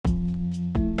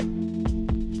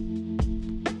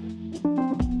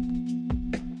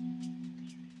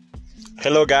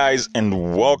Hello, guys,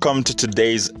 and welcome to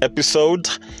today's episode.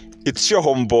 It's your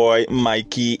homeboy,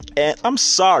 Mikey, and I'm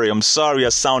sorry I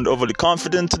sound overly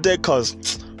confident today because,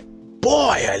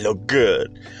 boy, I look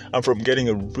good. I'm from getting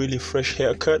a really fresh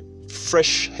haircut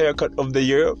of the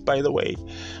year, by the way.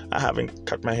 I haven't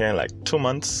cut my hair in like 2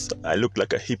 months. I look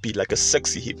like a hippie, like a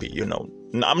sexy hippie,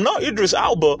 I'm not Idris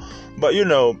Elba, but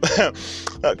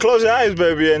close your eyes,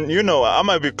 baby, and I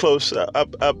might be close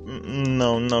up.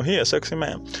 No, he a sexy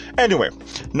man. Anyway,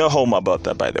 no homo about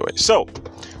that, by the way. So,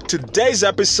 today's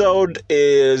episode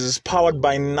is powered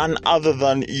by none other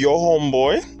than your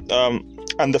homeboy,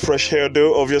 and the fresh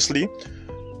hairdo, obviously,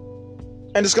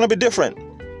 and it's gonna be different.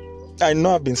 I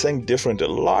know I've been saying different a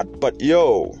lot, but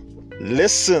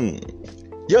listen.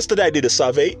 Yesterday I did a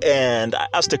survey and I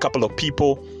asked a couple of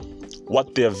people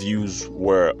what their views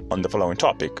were on the following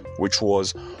topic, which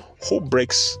was who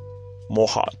breaks more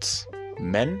hearts,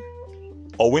 men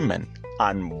or women?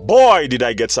 And boy, did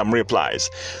I get some replies.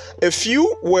 A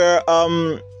few were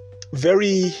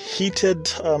very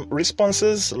heated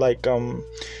responses, like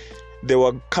they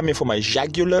were coming for my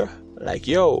jugular, like,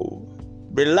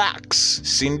 relax,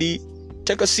 Cindy,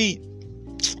 take a seat.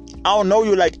 I don't know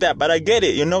you like that, but I get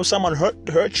it. Someone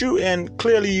hurt you, and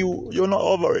clearly you're not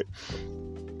over it.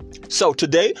 So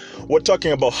today we're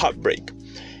talking about heartbreak,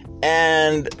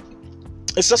 and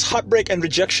it's just heartbreak and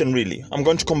rejection, really. I'm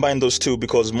going to combine those two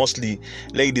because mostly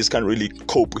ladies can't really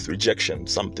cope with rejection,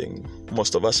 something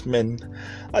most of us men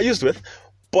are used with.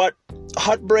 But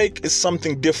heartbreak is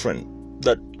something different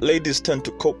that ladies tend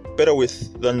to cope better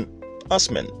with than us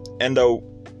men, and I'll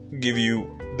give you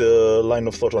the line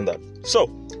of thought on that. So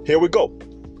here we go.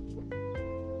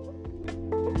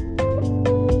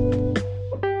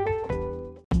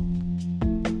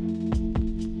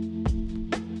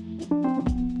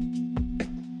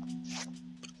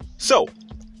 So,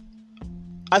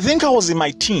 I think I was in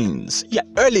my teens. Yeah,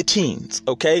 early teens,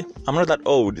 okay? I'm not that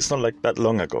old. It's not like that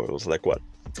long ago. It was like,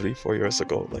 3-4 years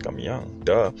ago? Like, I'm young.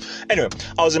 Duh. Anyway,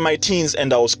 I was in my teens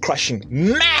and I was crashing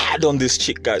mad on this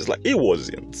chick, guys. Like, it was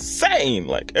insane.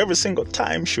 Like, every single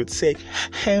time she would say,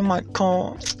 hey,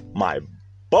 Michael, my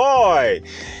boy.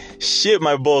 Shit,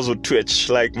 my balls would twitch.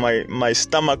 Like, my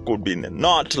stomach would be in a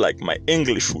knot. Like, my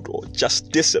English would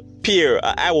just disappear.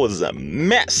 I was a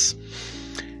mess.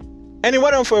 And it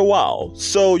went on for a while.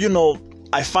 So,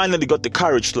 I finally got the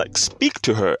courage to speak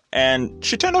to her, and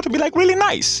she turned out to be really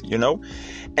nice,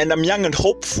 And I'm young and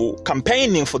hopeful,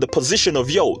 campaigning for the position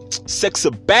of sexy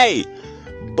bae.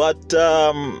 But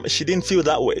she didn't feel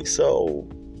that way. So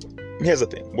here's the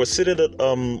thing: we're seated at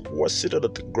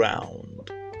the ground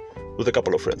with a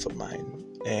couple of friends of mine,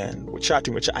 and we're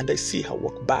chatting, and I see her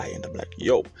walk by, and I'm like,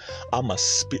 I'ma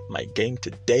spit my game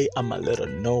today. I'ma let her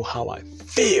know how I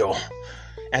feel.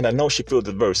 And I know she feels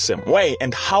the very same way.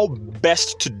 And how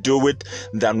best to do it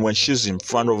than when she's in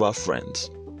front of her friends?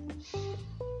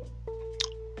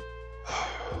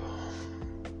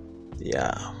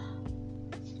 Yeah.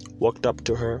 Walked up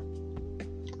to her,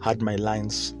 had my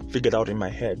lines figured out in my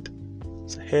head.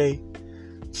 Said, hey,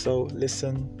 so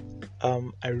listen,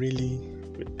 and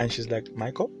she's like,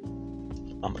 Michael,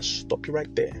 I'm gonna stop you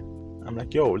right there. I'm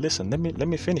like, listen, let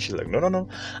me finish. She's like, no,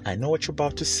 I know what you're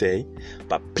about to say,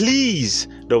 but please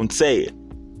don't say it.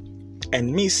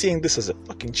 And me seeing this as a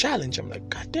fucking challenge, I'm like,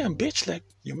 goddamn, bitch,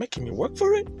 you're making me work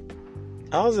for it.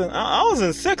 I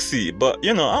wasn't sexy, but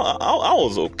I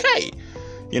was okay.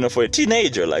 For a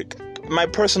teenager, my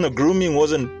personal grooming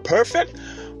wasn't perfect,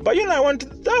 but I went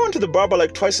to the barber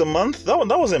twice a month. That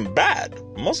wasn't bad.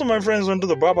 Most of my friends went to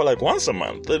the barber once a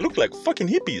month. They looked like fucking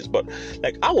hippies, but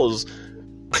I was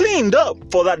cleaned up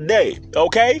for that day,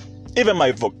 okay? Even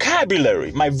my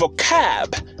vocabulary, my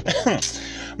vocab,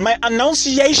 my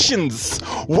enunciations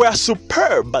were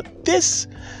superb. But this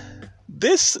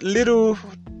little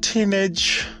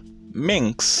teenage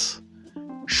minx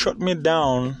shut me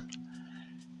down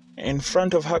in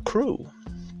front of her crew.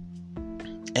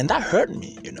 And that hurt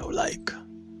me,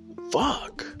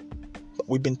 fuck. But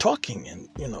we've been talking and,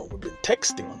 we've been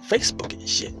texting on Facebook and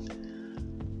shit.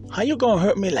 How you gonna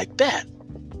hurt me like that?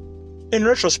 In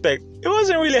retrospect, it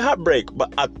wasn't really heartbreak,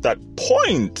 but at that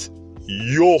point,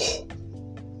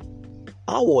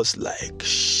 I was like,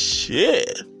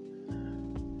 shit.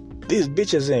 These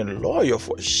bitches ain't loyal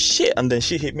for shit. And then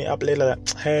she hit me up later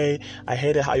like, hey, I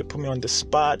hated how you put me on the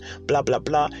spot, blah blah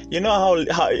blah. You know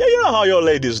how your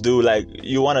ladies do,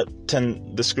 you want to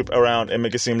turn the script around and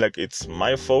make it seem like it's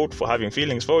my fault for having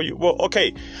feelings for you. Well,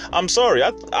 okay, I'm sorry.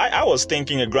 I was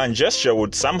thinking a grand gesture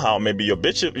would somehow, maybe your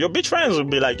bitch friends would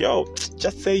be like,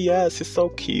 just say yes, it's so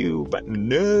cute. But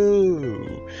no,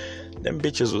 them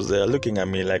bitches was there looking at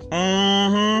me like,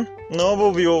 no,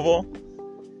 will be over.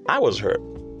 I was hurt.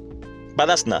 But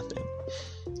that's nothing.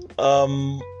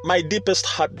 My deepest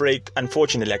heartbreak,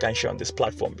 unfortunately, I can't share on this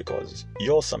platform because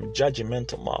you're some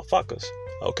judgmental motherfuckers.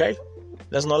 Okay?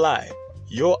 There's no lie.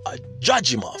 You're a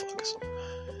judgy motherfuckers.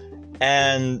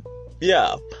 And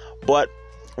yeah, but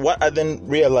what I then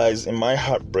realized in my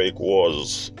heartbreak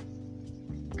was,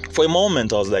 for a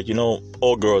moment I was like,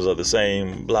 all girls are the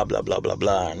same, blah blah blah blah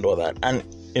blah, and all that. And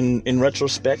in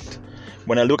retrospect,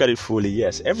 when I look at it fully,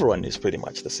 yes, everyone is pretty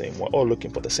much the same. We're all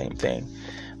looking for the same thing.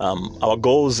 Our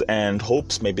goals and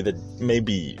hopes may be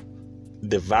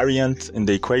the variant in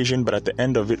the equation, but at the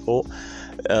end of it all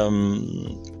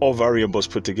variables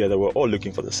put together, we're all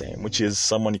looking for the same, which is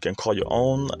someone you can call your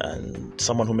own, and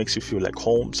someone who makes you feel like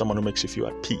home, someone who makes you feel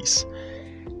at peace.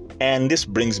 And this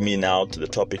brings me now to the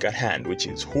topic at hand, which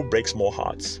is, who breaks more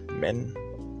hearts, men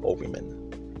or women?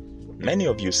 Many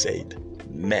of you said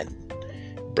men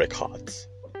break hearts.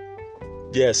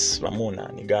 Yes,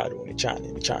 Ramona, Nigaru,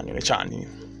 Nichani.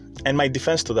 And my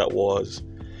defense to that was,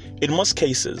 in most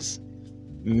cases,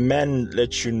 men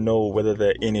let you know whether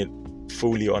they're in it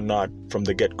fully or not from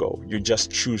the get-go. You just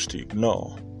choose to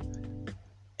ignore.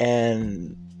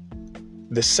 And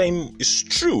the same is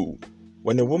true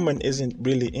when a woman isn't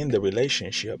really in the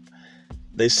relationship.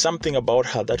 There's something about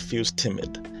her that feels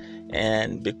timid,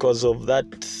 and because of that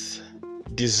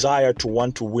desire to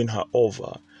want to win her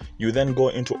over, you then go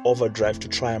into overdrive to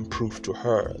try and prove to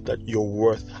her that you're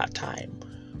worth her time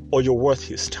or you're worth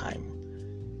his time.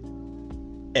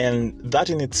 And that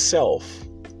in itself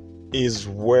is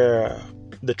where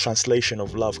the translation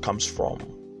of love comes from.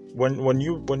 When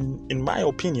in my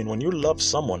opinion, when you love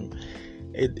someone,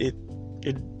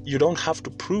 you don't have to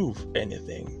prove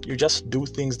anything. You just do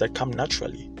things that come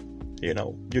naturally.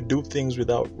 You do things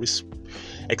without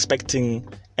expecting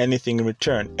anything in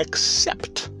return,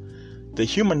 except the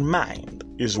human mind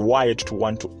is wired to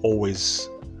want to always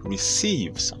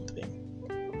receive something.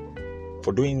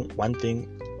 For doing one thing,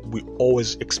 we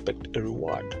always expect a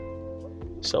reward.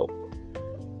 So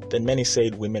then many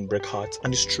said women break hearts,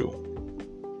 and it's true.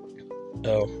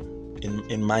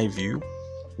 In my view,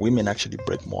 women actually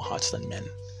break more hearts than men.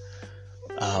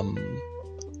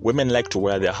 Women like to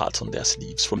wear their hearts on their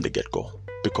sleeves from the get-go,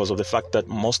 because of the fact that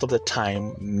most of the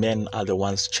time men are the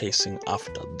ones chasing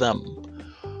after them.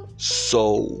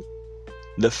 So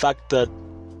the fact that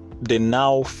they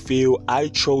now feel, I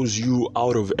chose you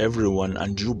out of everyone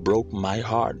and you broke my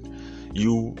heart,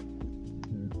 you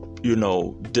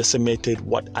decimated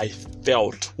what I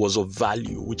felt was of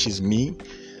value, which is me,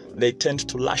 they tend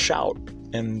to lash out.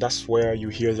 And that's where you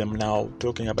hear them now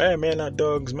talking about, hey, men are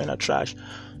dogs, men are trash.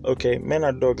 Okay, men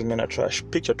are dogs, men are trash.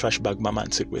 Pick your trash bag, mama,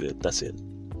 and sit with it. That's it.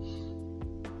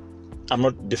 I'm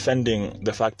not defending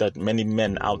the fact that many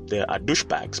men out there are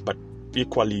douchebags, but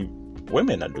equally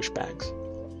women are douchebags.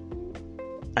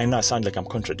 I know I sound like I'm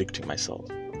contradicting myself,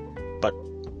 but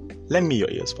lend me your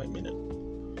ears for a minute.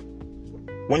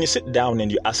 When you sit down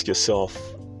and you ask yourself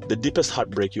the deepest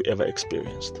heartbreak you ever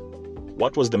experienced,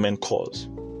 what was the main cause?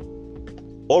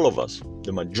 All of us,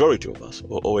 the majority of us,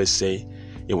 will always say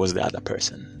it was the other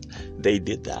person. They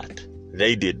did that.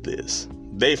 They did this.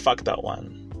 They fucked that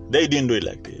one. They didn't do it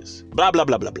like this. Blah, blah,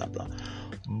 blah, blah, blah, blah.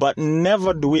 But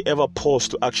never do we ever pause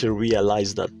to actually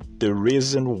realize that the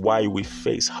reason why we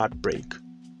face heartbreak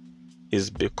is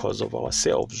because of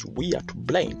ourselves. We are to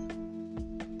blame.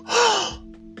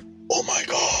 Oh my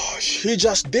gosh, he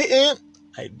just didn't.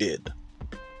 I did.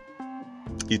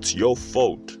 It's your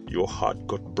fault your heart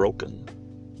got broken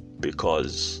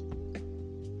because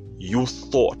you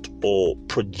thought or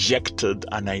projected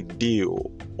an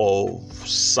ideal of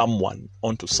someone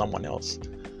onto someone else,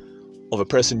 of a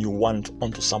person you want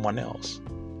onto someone else,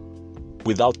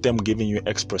 without them giving you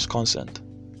express consent.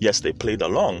 Yes, they played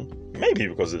along, maybe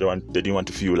because they didn't want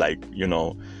to feel like,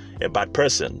 a bad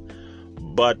person,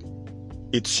 but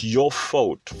it's your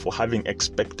fault for having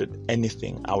expected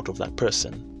anything out of that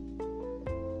person.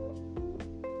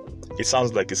 It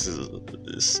sounds like it's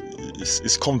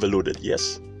convoluted,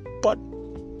 yes, but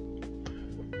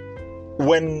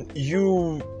when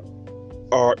you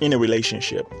are in a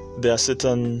relationship, there are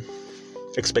certain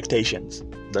expectations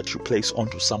that you place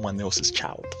onto someone else's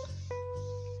child.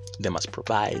 They must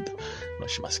provide,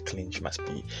 she must clean, she must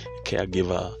be a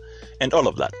caregiver, and all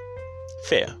of that.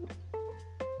 Fair.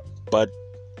 But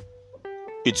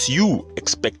it's you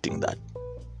expecting that.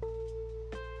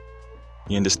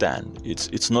 You understand?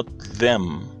 It's not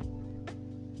them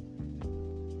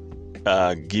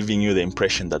giving you the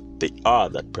impression that they are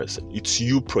that person. It's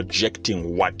you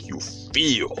projecting what you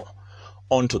feel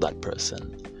onto that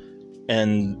person.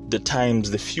 And the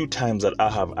few times that I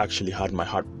have actually had my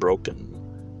heart broken,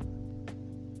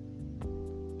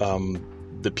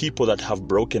 the people that have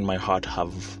broken my heart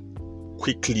have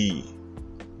quickly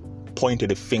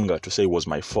pointed a finger to say it was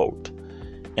my fault.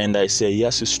 And I say,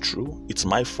 yes, it's true, it's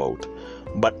my fault.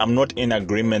 But I'm not in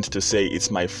agreement to say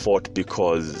it's my fault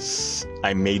because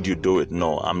I made you do it.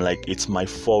 No, I'm like, it's my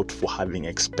fault for having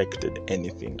expected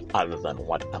anything other than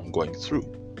what I'm going through.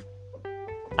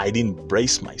 I didn't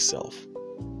brace myself.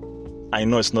 I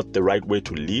know it's not the right way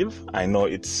to live. I know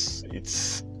it's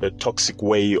a toxic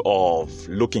way of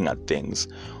looking at things.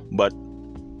 But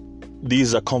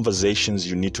these are conversations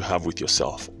you need to have with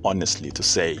yourself, honestly, to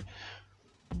say,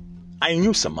 I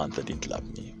knew Samantha didn't love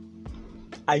me.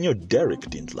 I knew Derek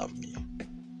didn't love me.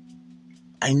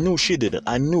 I knew she didn't.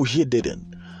 I knew he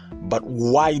didn't. But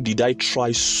why did I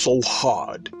try so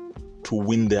hard to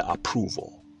win their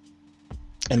approval?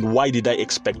 And why did I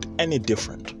expect any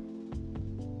different?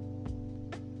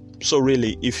 So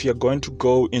really, if you're going to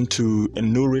go into a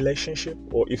new relationship,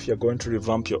 or if you're going to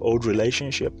revamp your old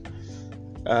relationship,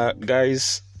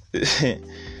 guys,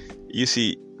 you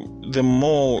see, the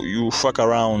more you fuck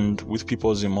around with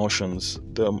people's emotions,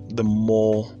 the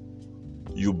more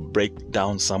you break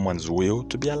down someone's will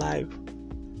to be alive.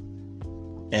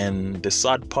 And the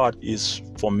sad part is,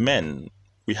 for men,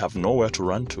 we have nowhere to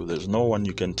run to. There's no one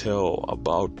you can tell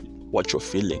about what you're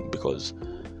feeling, because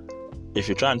if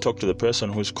you try and talk to the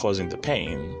person who's causing the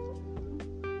pain,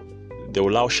 they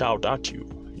will lash out at you,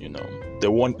 They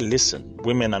won't listen.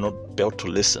 Women are not built to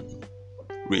listen.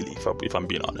 Really, if I'm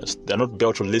being honest, they're not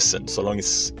built to listen so long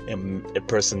as a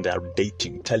person they're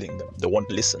dating telling them. They won't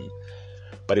listen.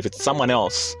 But if it's someone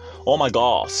else, oh my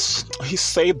gosh, he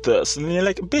said this, and you're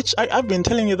like, bitch, I've been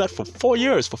telling you that for 4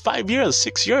 years, for 5 years,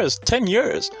 6 years, 10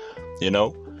 years,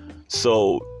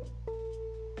 So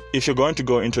if you're going to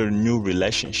go into a new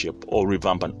relationship or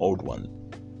revamp an old one,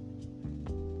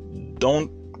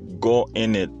 don't go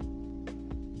in it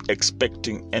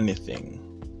expecting anything.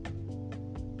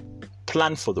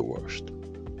 Plan for the worst,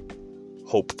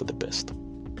 hope for the best.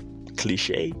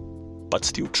 Cliche, but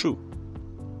still true.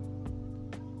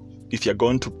 If you're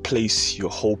going to place your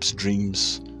hopes,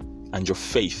 dreams, and your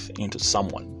faith into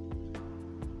someone,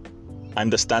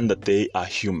 understand that they are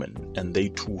human and they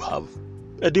too have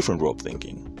a different way of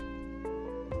thinking.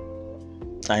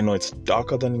 I know it's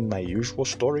darker than my usual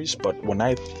stories, but when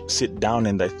I sit down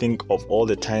and I think of all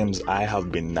the times I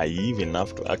have been naive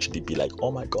enough to actually be like,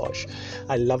 oh my gosh,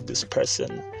 I love this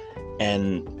person,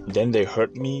 and then they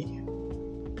hurt me,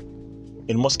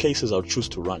 in most cases I'll choose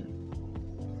to run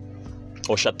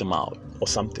or shut them out or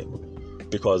something,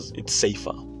 because it's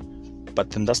safer. But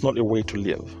then that's not a way to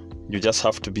live. You just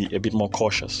have to be a bit more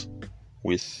cautious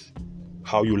with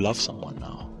how you love someone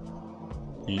now.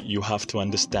 You have to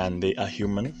understand they are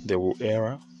human, they will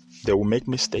err, they will make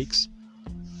mistakes,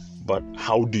 but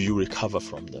how do you recover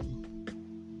from them?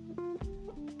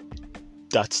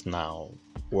 That's now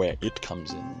where it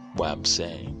comes in, where I'm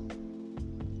saying,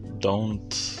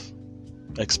 don't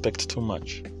expect too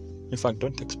much. In fact,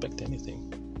 don't expect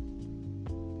anything.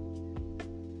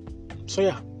 So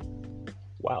yeah,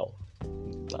 wow,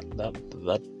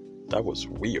 that was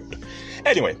weird.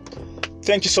 Anyway,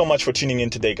 thank you so much for tuning in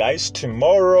today, guys.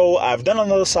 Tomorrow, I've done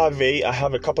another survey. I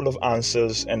have a couple of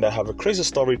answers, and I have a crazy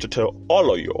story to tell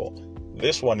all of you all.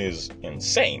 This one is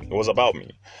insane. It was about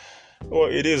me. Well,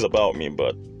 it is about me,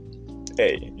 but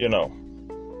hey,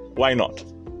 why not?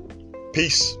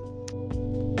 Peace.